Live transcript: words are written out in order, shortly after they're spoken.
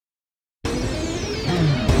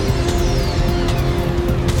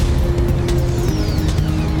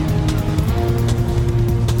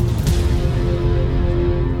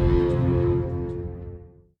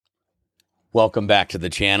Welcome back to the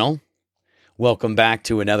channel. Welcome back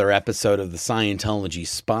to another episode of the Scientology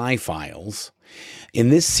Spy Files. In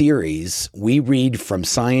this series, we read from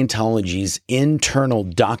Scientology's internal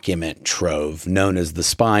document trove known as the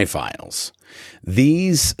Spy Files.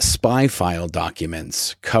 These spy file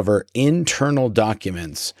documents cover internal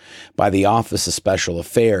documents by the Office of Special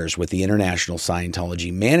Affairs with the International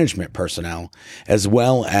Scientology management personnel, as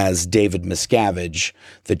well as David Miscavige,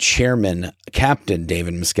 the chairman, Captain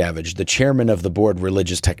David Miscavige, the chairman of the Board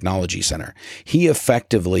Religious Technology Center. He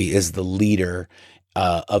effectively is the leader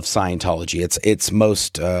of Scientology.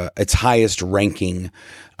 Its highest ranking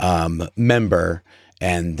member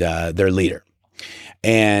and their leader.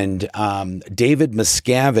 And David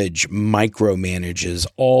Miscavige micromanages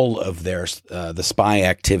all of the spy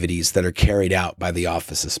activities that are carried out by the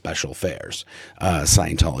Office of Special Affairs,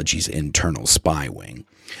 Scientology's internal spy wing.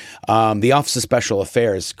 The Office of Special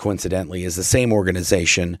Affairs, coincidentally, is the same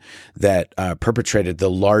organization that perpetrated the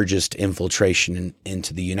largest infiltration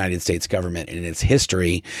into the United States government in its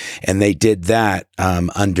history, and they did that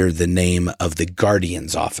under the name of the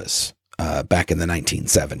Guardian's Office. Back in the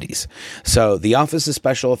 1970s. So the Office of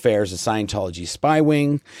Special Affairs is Scientology's spy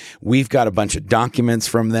wing. We've got a bunch of documents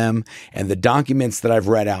from them, and the documents that I've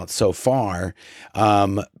read out so far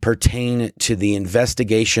pertain to the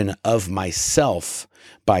investigation of myself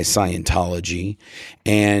by Scientology.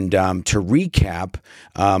 And to recap,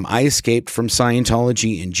 I escaped from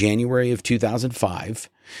Scientology in January of 2005.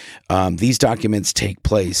 These documents take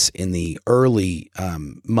place in the early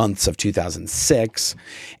months of 2006,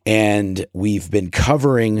 and we've been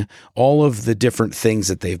covering all of the different things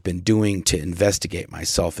that they've been doing to investigate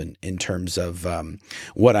myself in terms of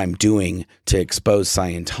what I'm doing to expose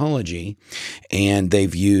Scientology. And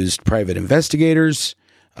they've used private investigators,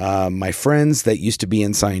 my friends that used to be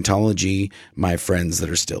in Scientology, my friends that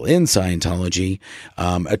are still in Scientology,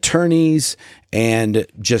 attorneys, and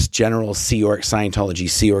just general Scientology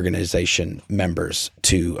Sea organization members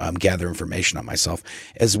to gather information on myself.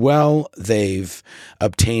 As well, they've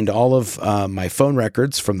obtained all of my phone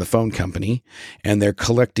records from the phone company, and they're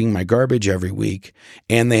collecting my garbage every week,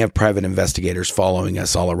 and they have private investigators following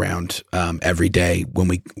us all around every day when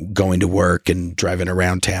we go into work and driving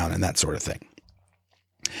around town and that sort of thing.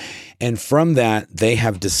 And from that, they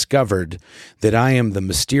have discovered that I am the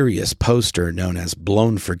mysterious poster known as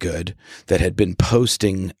Blown for Good that had been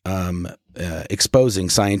posting, exposing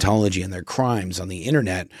Scientology and their crimes on the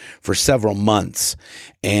internet for several months.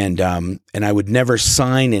 And I would never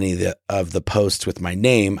sign any of the posts with my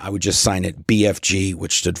name. I would just sign it BFG,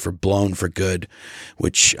 which stood for Blown for Good,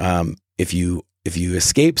 which, if you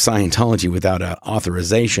escape Scientology without an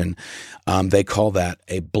authorization, they call that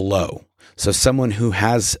a blow. So someone who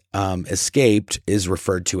has escaped is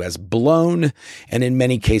referred to as blown, and in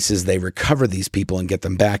many cases they recover these people and get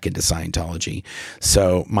them back into Scientology.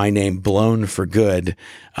 So my name, Blown for Good,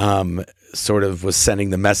 sort of was sending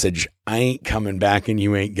the message, I ain't coming back and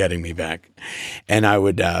you ain't getting me back. And I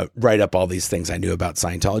would write up all these things I knew about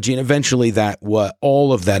Scientology, and eventually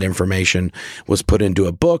all of that information was put into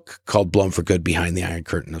a book called Blown for Good, Behind the Iron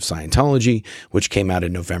Curtain of Scientology, which came out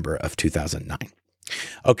in November of 2009.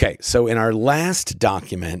 Okay, so in our last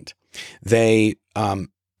document, they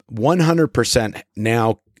 100%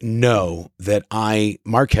 now know that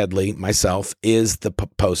Mark Headley, myself, is the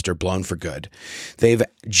poster Blown for Good. They've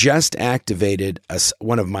just activated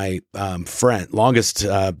one of my longest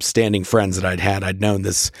standing friends that I'd known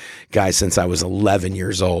this guy since I was 11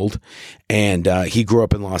 years old. And he grew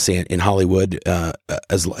up in Hollywood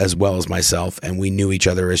as well as myself, and we knew each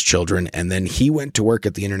other as children. And then he went to work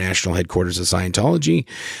at the international headquarters of Scientology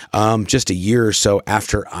just a year or so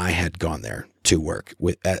after I had gone there to work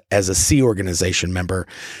as a Sea organization member.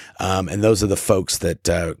 And those are the folks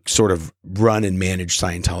that sort of run and manage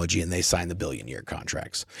Scientology, and they sign the billion-year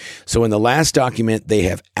contracts. So in the last document, they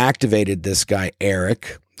have activated this guy,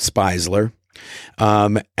 Eric Speisler,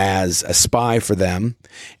 as a spy for them.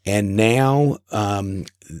 And now,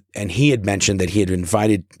 and he had mentioned that he had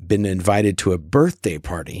been invited to a birthday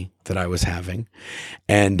party that I was having,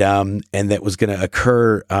 and that was going to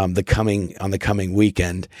occur on the coming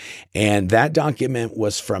weekend. And that document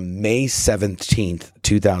was from May 17th,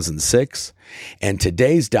 2006, and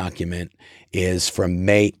today's document is from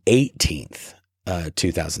May 18th,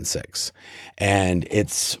 2006, and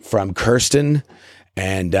it's from Kirsten.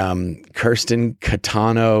 And Kirsten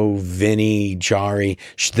Catano, Vinny, Jari.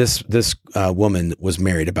 This woman was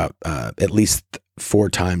married about at least 4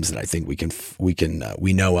 times that I think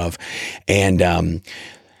we know of, and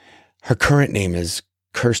her current name is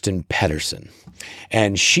Kirsten Pedersen.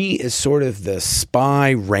 And she is sort of the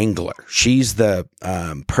spy wrangler. She's the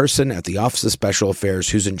person at the Office of Special Affairs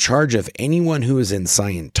who's in charge of anyone who is in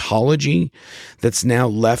Scientology that's now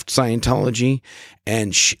left Scientology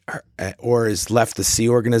and or has left the Sea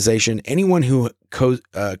Organization. Anyone who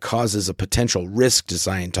causes a potential risk to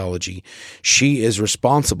Scientology, she is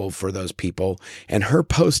responsible for those people. And her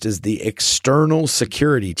post is the External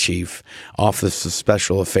Security Chief, Office of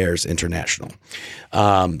Special Affairs International.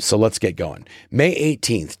 So let's get going. May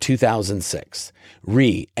 18th, 2006.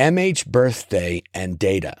 MH birthday and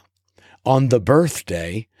data. On the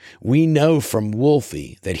birthday, we know from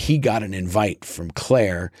Wolfie that he got an invite from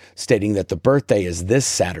Claire stating that the birthday is this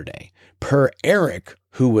Saturday. Per Eric,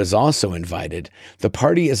 who was also invited, the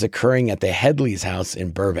party is occurring at the Headley's house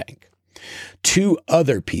in Burbank. 2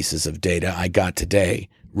 other pieces of data I got today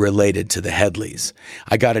related to the Headleys.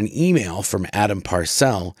 I got an email from Adam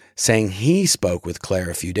Parcell saying he spoke with Claire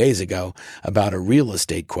a few days ago about a real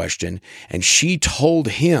estate question, and she told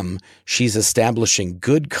him she's establishing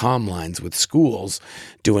good comm lines with schools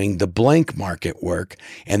doing the blank market work,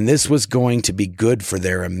 and this was going to be good for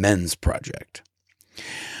their amends project.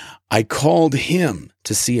 I called him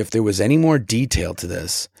to see if there was any more detail to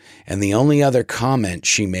this, and the only other comment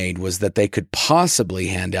she made was that they could possibly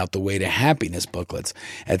hand out the Way to Happiness booklets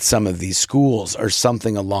at some of these schools or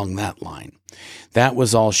something along that line. That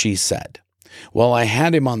was all she said. While I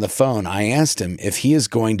had him on the phone, I asked him if he is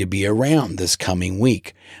going to be around this coming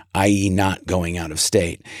week, i.e. not going out of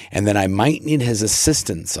state, and that I might need his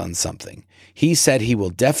assistance on something. He said he will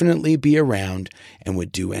definitely be around and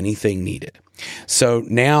would do anything needed. So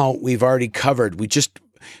now we've already covered,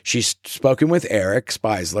 she's spoken with Eric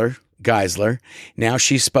Geisler. Now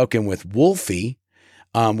she's spoken with Wolfie,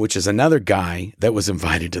 which is another guy that was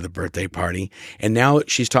invited to the birthday party. And now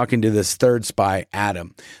she's talking to this third spy,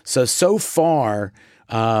 Adam. So far,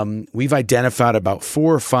 we've identified about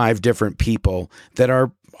 4 or 5 different people that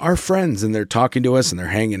are our friends, and they're talking to us and they're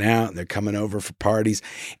hanging out and they're coming over for parties,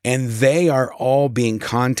 and they are all being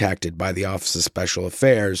contacted by the Office of Special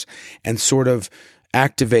Affairs and sort of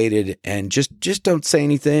activated and just don't say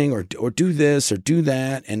anything or do this or do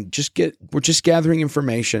that, and we're just gathering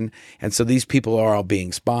information. And so these people are all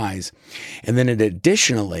being spies. And then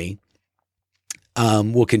additionally,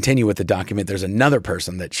 we'll continue with the document. There's another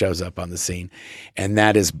person that shows up on the scene, and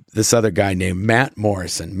that is this other guy named Matt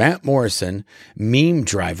Morrison. Matt Morrison, meme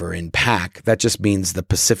driver in PAC. That just means the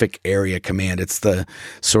Pacific Area Command. It's the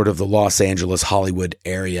sort of the Los Angeles, Hollywood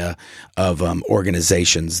area of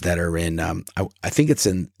organizations that are in, I think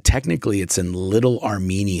technically it's in Little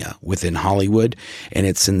Armenia within Hollywood, and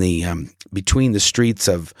it's in the, between the streets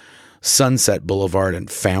of Sunset Boulevard and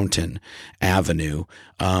Fountain Avenue,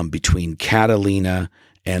 between Catalina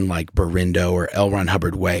and like Berindo or L. Ron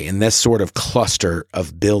Hubbard Way. And this sort of cluster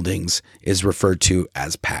of buildings is referred to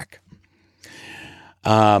as PAC.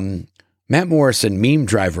 Matt Morrison, meme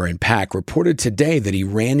driver in PAC, reported today that he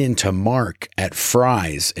ran into Mark at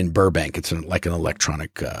Fry's in Burbank. It's like an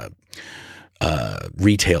electronic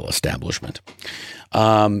retail establishment.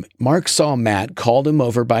 Mark saw Matt, called him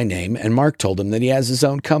over by name, and Mark told him that he has his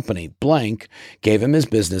own company. Blank gave him his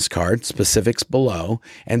business card, specifics below,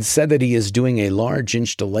 and said that he is doing a large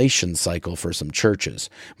installation cycle for some churches.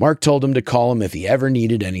 Mark told him to call him if he ever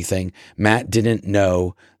needed anything. Matt didn't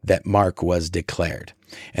know that Mark was declared.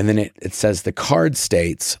 And then it says the card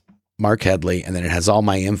states Mark Headley, and then it has all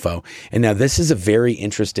my info. And now this is a very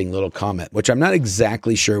interesting little comment, which I'm not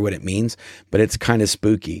exactly sure what it means, but it's kind of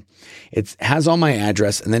spooky. It has all my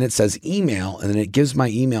address, and then it says email, and then it gives my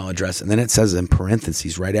email address, and then it says in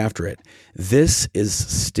parentheses right after it, this is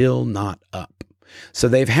still not up. So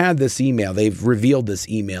they've had this email, they've revealed this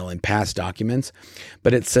email in past documents,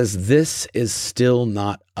 but it says this is still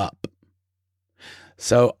not up.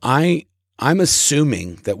 So I'm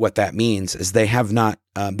assuming that what that means is they haven't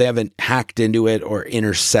hacked into it or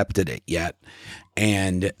intercepted it yet,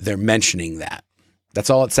 and they're mentioning that. That's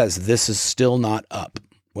all it says. This is still not up,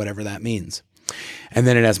 whatever that means. And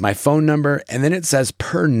then it has my phone number, and then it says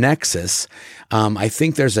per Nexus. I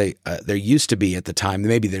think there used to be at the time,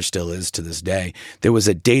 maybe there still is to this day, there was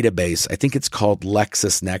a database. I think it's called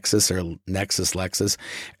LexisNexis or Nexus,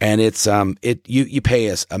 and it's you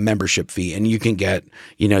pay a membership fee, and you can get,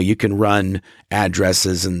 you can run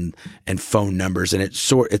addresses and phone numbers, and it's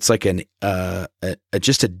like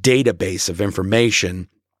just a database of information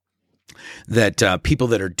that people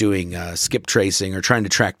that are doing skip tracing or trying to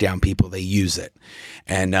track down people, they use it.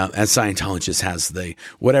 And as Scientologist has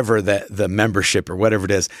whatever the membership or whatever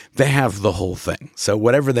it is, they have the whole thing. So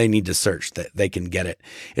whatever they need to search, that they can get it.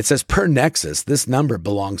 It says, per Nexus, this number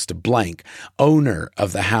belongs to blank, owner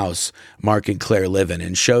of the house Mark and Claire live in,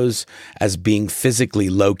 and shows as being physically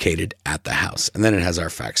located at the house. And then it has our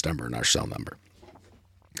fax number and our cell number.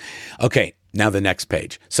 Okay, now the next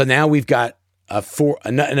page. So now we've got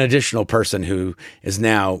an additional person who is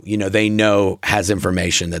now, they know has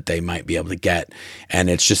information that they might be able to get. And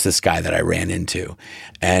it's just this guy that I ran into.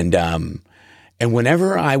 And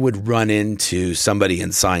whenever I would run into somebody in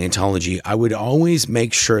Scientology, I would always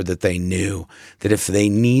make sure that they knew that if they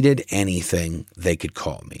needed anything, they could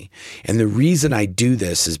call me. And the reason I do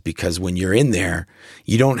this is because when you're in there,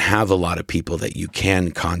 you don't have a lot of people that you can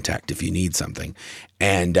contact if you need something.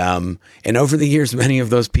 And over the years, many of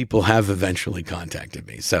those people have eventually contacted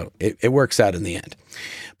me. So it works out in the end.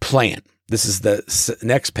 Plan. This is the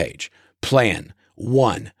next page. Plan.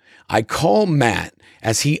 1. I call Matt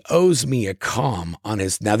as he owes me a comm on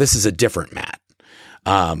his. Now, this is a different Matt.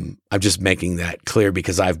 I'm just making that clear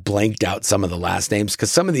because I've blanked out some of the last names because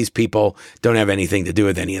some of these people don't have anything to do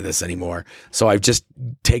with any of this anymore. So I've just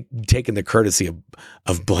taken the courtesy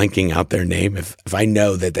of blanking out their name if I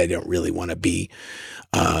know that they don't really want to be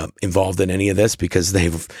involved in any of this because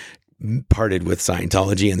they've parted with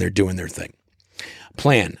Scientology and they're doing their thing.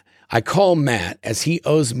 Plan. I call Matt as he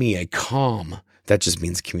owes me a comm. That just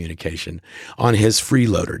means communication on his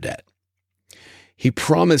freeloader debt. He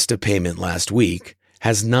promised a payment last week,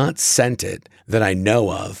 has not sent it that I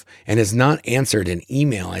know of, and has not answered an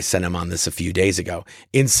email I sent him on this a few days ago.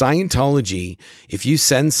 In Scientology, if you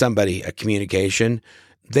send somebody a communication,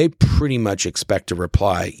 they pretty much expect a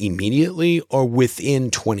reply immediately or within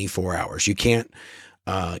 24 hours. You can't,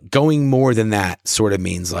 going more than that sort of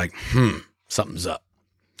means like, something's up.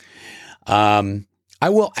 I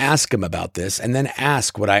will ask him about this and then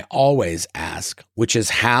ask what I always ask, which is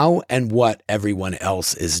how and what everyone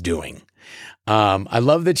else is doing. I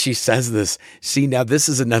love that she says this. See, now this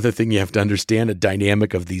is another thing you have to understand, a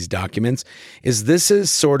dynamic of these documents, is this is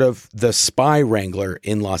sort of the spy wrangler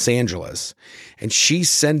in Los Angeles. And she's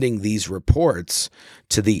sending these reports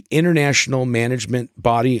to the International Management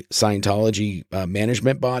Body, Scientology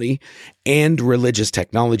Management Body, and Religious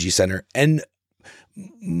Technology Center. And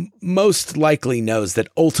most likely knows that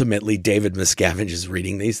ultimately David Miscavige is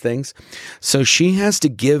reading these things. So she has to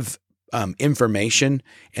give information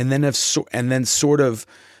and then sort of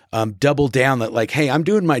double down that like, hey, I'm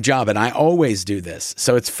doing my job and I always do this.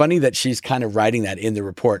 So it's funny that she's kind of writing that in the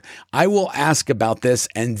report. I will ask about this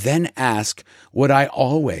and then ask what I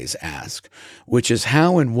always ask, which is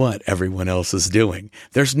how and what everyone else is doing.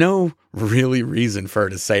 There's no really reason for her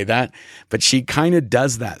to say that, but she kind of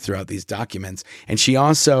does that throughout these documents. And she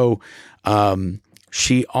also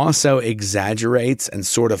exaggerates and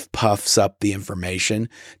sort of puffs up the information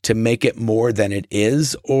to make it more than it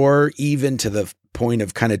is, or even to the point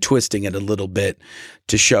of kind of twisting it a little bit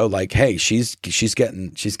to show like, hey, she's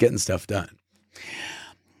getting stuff done.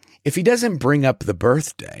 If he doesn't bring up the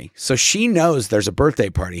birthday, so she knows there's a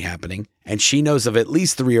birthday party happening and she knows of at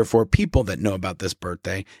least 3 or 4 people that know about this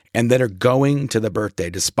birthday and that are going to the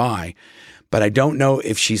birthday to spy. But I don't know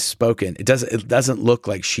if she's spoken. It doesn't look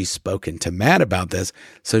like she's spoken to Matt about this.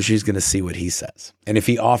 So she's going to see what he says. And if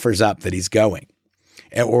he offers up that he's going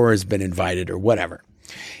or has been invited or whatever.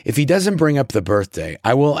 If he doesn't bring up the birthday,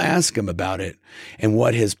 I will ask him about it and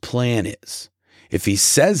what his plan is. If he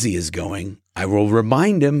says he is going, I will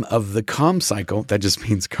remind him of the comm cycle. That just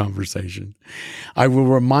means conversation. I will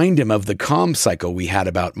remind him of the comm cycle we had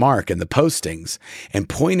about Mark and the postings and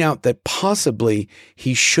point out that possibly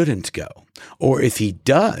he shouldn't go. Or if he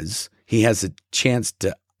does, he has a chance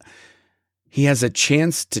to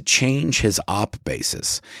change his op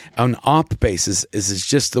basis. An op basis is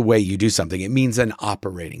just the way you do something. It means an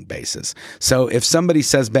operating basis. So if somebody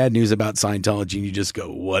says bad news about Scientology and you just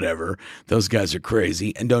go, whatever, those guys are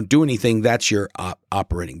crazy and don't do anything, that's your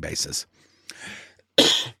operating basis.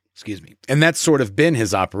 Excuse me. And that's sort of been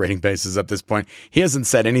his operating basis up this point. He hasn't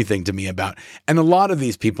said anything to me about, and a lot of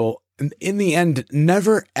these people in the end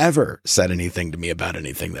never ever said anything to me about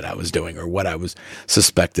anything that I was doing or what I was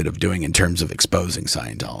suspected of doing in terms of exposing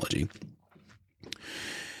Scientology.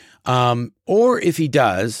 Or if he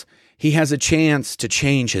does, he has a chance to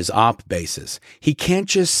change his op basis. He can't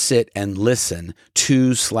just sit and listen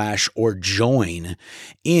to / or join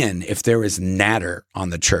in if there is natter on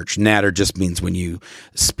the church. Natter just means when you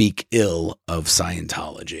speak ill of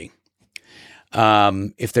Scientology.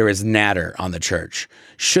 if there is natter on the church,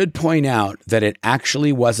 should point out that it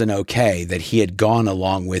actually wasn't okay that he had gone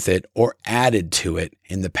along with it or added to it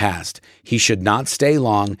in the past. He should not stay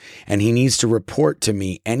long, and he needs to report to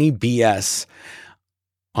me any BS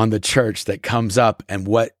on the church that comes up and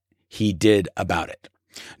what he did about it.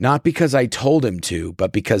 Not because I told him to,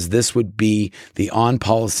 but because this would be the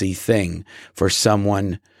on-policy thing for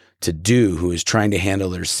someone to do who is trying to handle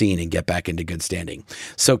their scene and get back into good standing.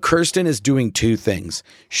 So Kirsten is doing two things.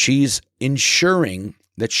 She's ensuring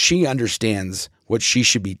that she understands what she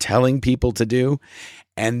should be telling people to do,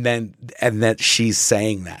 and that she's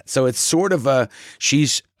saying that. So it's sort of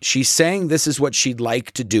she's saying this is what she'd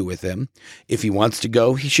like to do with him. If he wants to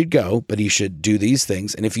go, he should go, but he should do these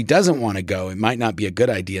things. And if he doesn't want to go, it might not be a good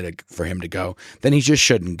idea for him to go, then he just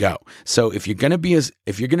shouldn't go. So if you're going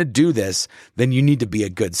to do this, then you need to be a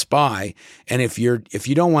good spy. And if you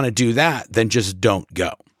don't want to do that, then just don't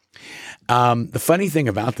go. The funny thing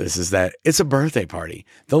about this is that it's a birthday party.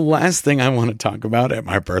 The last thing I want to talk about at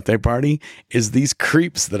my birthday party is these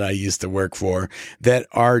creeps that I used to work for that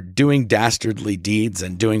are doing dastardly deeds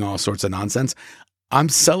and doing all sorts of nonsense. I'm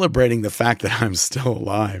celebrating the fact that I'm still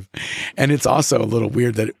alive. And it's also a little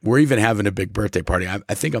weird that we're even having a big birthday party.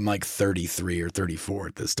 I think I'm like 33 or 34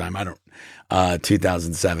 at this time.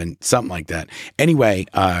 2007, something like that. Anyway,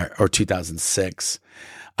 or 2006.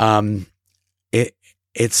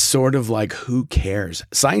 It's sort of like, who cares?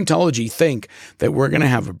 Scientology think that we're going to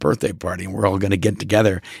have a birthday party and we're all going to get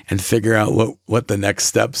together and figure out what the next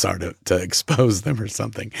steps are to expose them or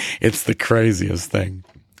something. It's the craziest thing.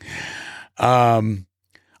 I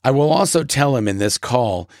will also tell him in this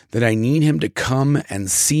call that I need him to come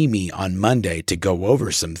and see me on Monday to go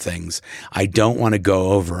over some things I don't want to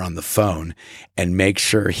go over on the phone, and make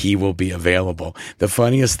sure he will be available. The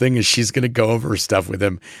funniest thing is she's going to go over stuff with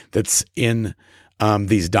him that's in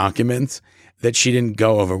these documents that she didn't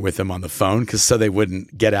go over with him on the phone so they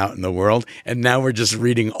wouldn't get out in the world. And now we're just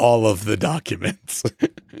reading all of the documents.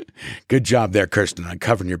 Good job there, Kirsten, on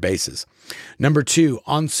covering your bases. Number 2,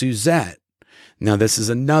 on Suzette. Now, this is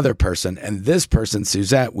another person, and this person,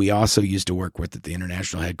 Suzette, we also used to work with at the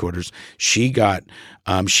international headquarters. She got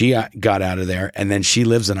out of there, and then she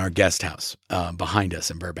lives in our guest house behind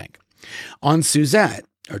us in Burbank. On Suzette,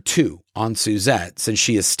 since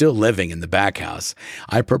she is still living in the back house,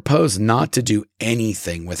 I propose not to do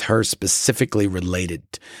anything with her specifically related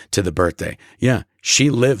to the birthday. Yeah, she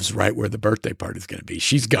lives right where the birthday party is going to be.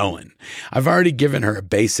 She's going. I've already given her a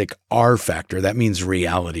basic R factor. That means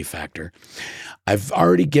reality factor.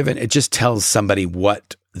 It just tells somebody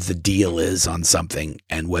what the deal is on something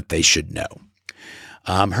and what they should know.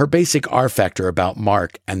 Her basic R factor about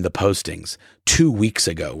Mark and the postings 2 weeks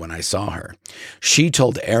ago when I saw her. She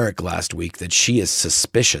told Eric last week that she is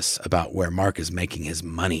suspicious about where Mark is making his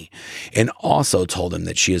money, and also told him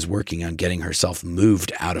that she is working on getting herself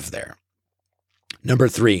moved out of there. Number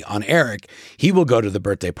 3, on Eric, he will go to the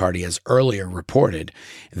birthday party as earlier reported.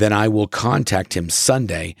 Then I will contact him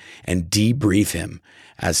Sunday and debrief him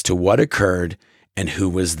as to what occurred and who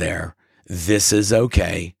was there. This is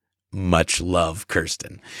okay. Much love,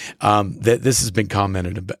 Kirsten. This has been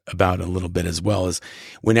commented about a little bit as well, as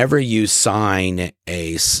whenever you sign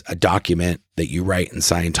a document that you write in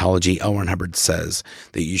Scientology, L. Ron Hubbard says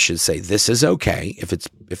that you should say, this is okay.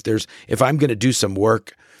 If I'm going to do some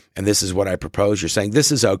work and this is what I propose, you're saying,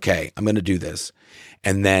 this is okay. I'm going to do this.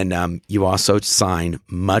 And then you also sign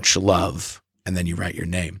much love, and then you write your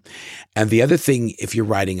name. And the other thing, if you're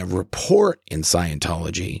writing a report in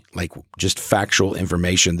Scientology, like just factual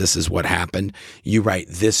information, this is what happened, you write,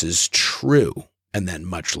 this is true, and then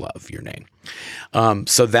much love, your name.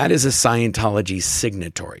 So that is a Scientology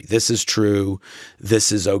signatory. This is true,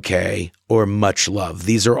 this is okay, or much love.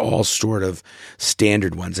 These are all sort of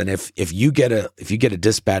standard ones. And if you get a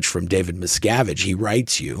dispatch from David Miscavige, he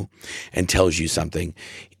writes you and tells you something,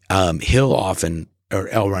 he'll often, or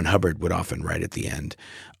L. Ron Hubbard would often write at the end,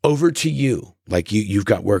 over to you, like you've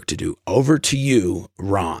got work to do. Over to you,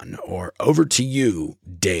 Ron, or over to you,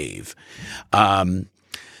 Dave. Yeah.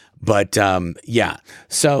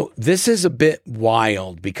 So this is a bit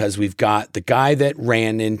wild because we've got the guy that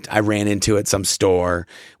I ran into at some store.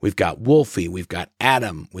 We've got Wolfie, we've got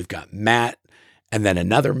Adam, we've got Matt, and then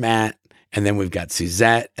another Matt. And then we've got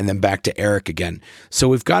Suzette, and then back to Eric again. So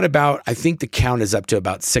we've got about, I think the count is up to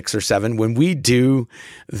about 6 or 7. When we do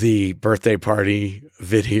the birthday party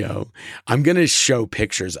video, I'm going to show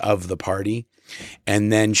pictures of the party and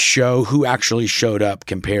then show who actually showed up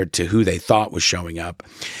compared to who they thought was showing up.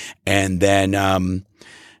 And then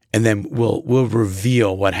and then we'll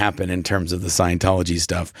reveal what happened in terms of the Scientology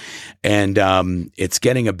stuff. And it's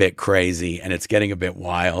getting a bit crazy and it's getting a bit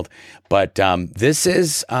wild. But this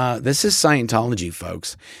is Scientology,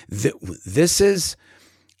 folks. This is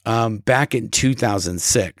back in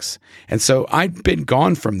 2006. And so I'd been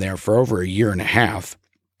gone from there for over a year and a half.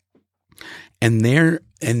 And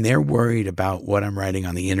they're worried about what I'm writing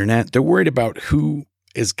on the internet. They're worried about who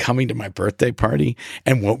is coming to my birthday party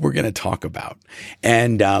and what we're going to talk about.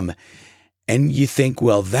 And you think,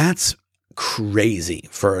 well, that's crazy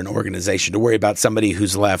for an organization to worry about somebody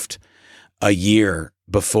who's left a year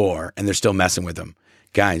before and they're still messing with them.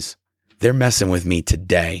 Guys, they're messing with me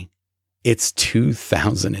today. It's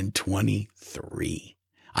 2023.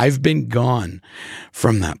 I've been gone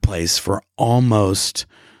from that place for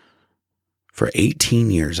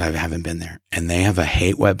 18 years. I haven't been there. And they have a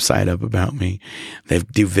hate website up about me. They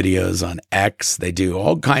do videos on X. They do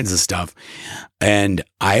all kinds of stuff. And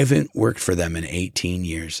I haven't worked for them in 18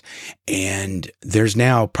 years. And there's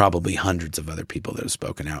now probably hundreds of other people that have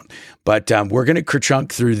spoken out. But we're going to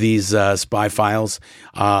kerchunk through these spy files.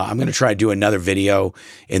 I'm going to try to do another video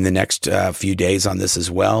in the next few days on this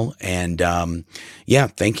as well. And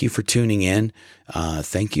thank you for tuning in.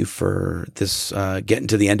 Thank you for this, getting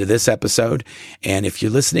to the end of this episode. And if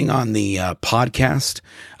you're listening on the podcast,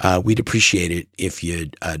 we'd appreciate it if you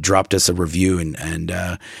dropped us a review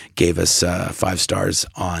and gave us 5 stars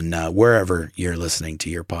on wherever you're listening to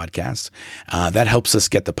your podcast. That helps us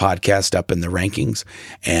get the podcast up in the rankings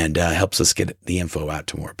and helps us get the info out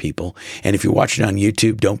to more people. And if you're watching on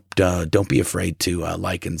YouTube, don't be afraid to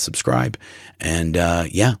like and subscribe. And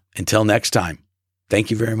until next time,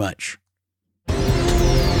 thank you very much.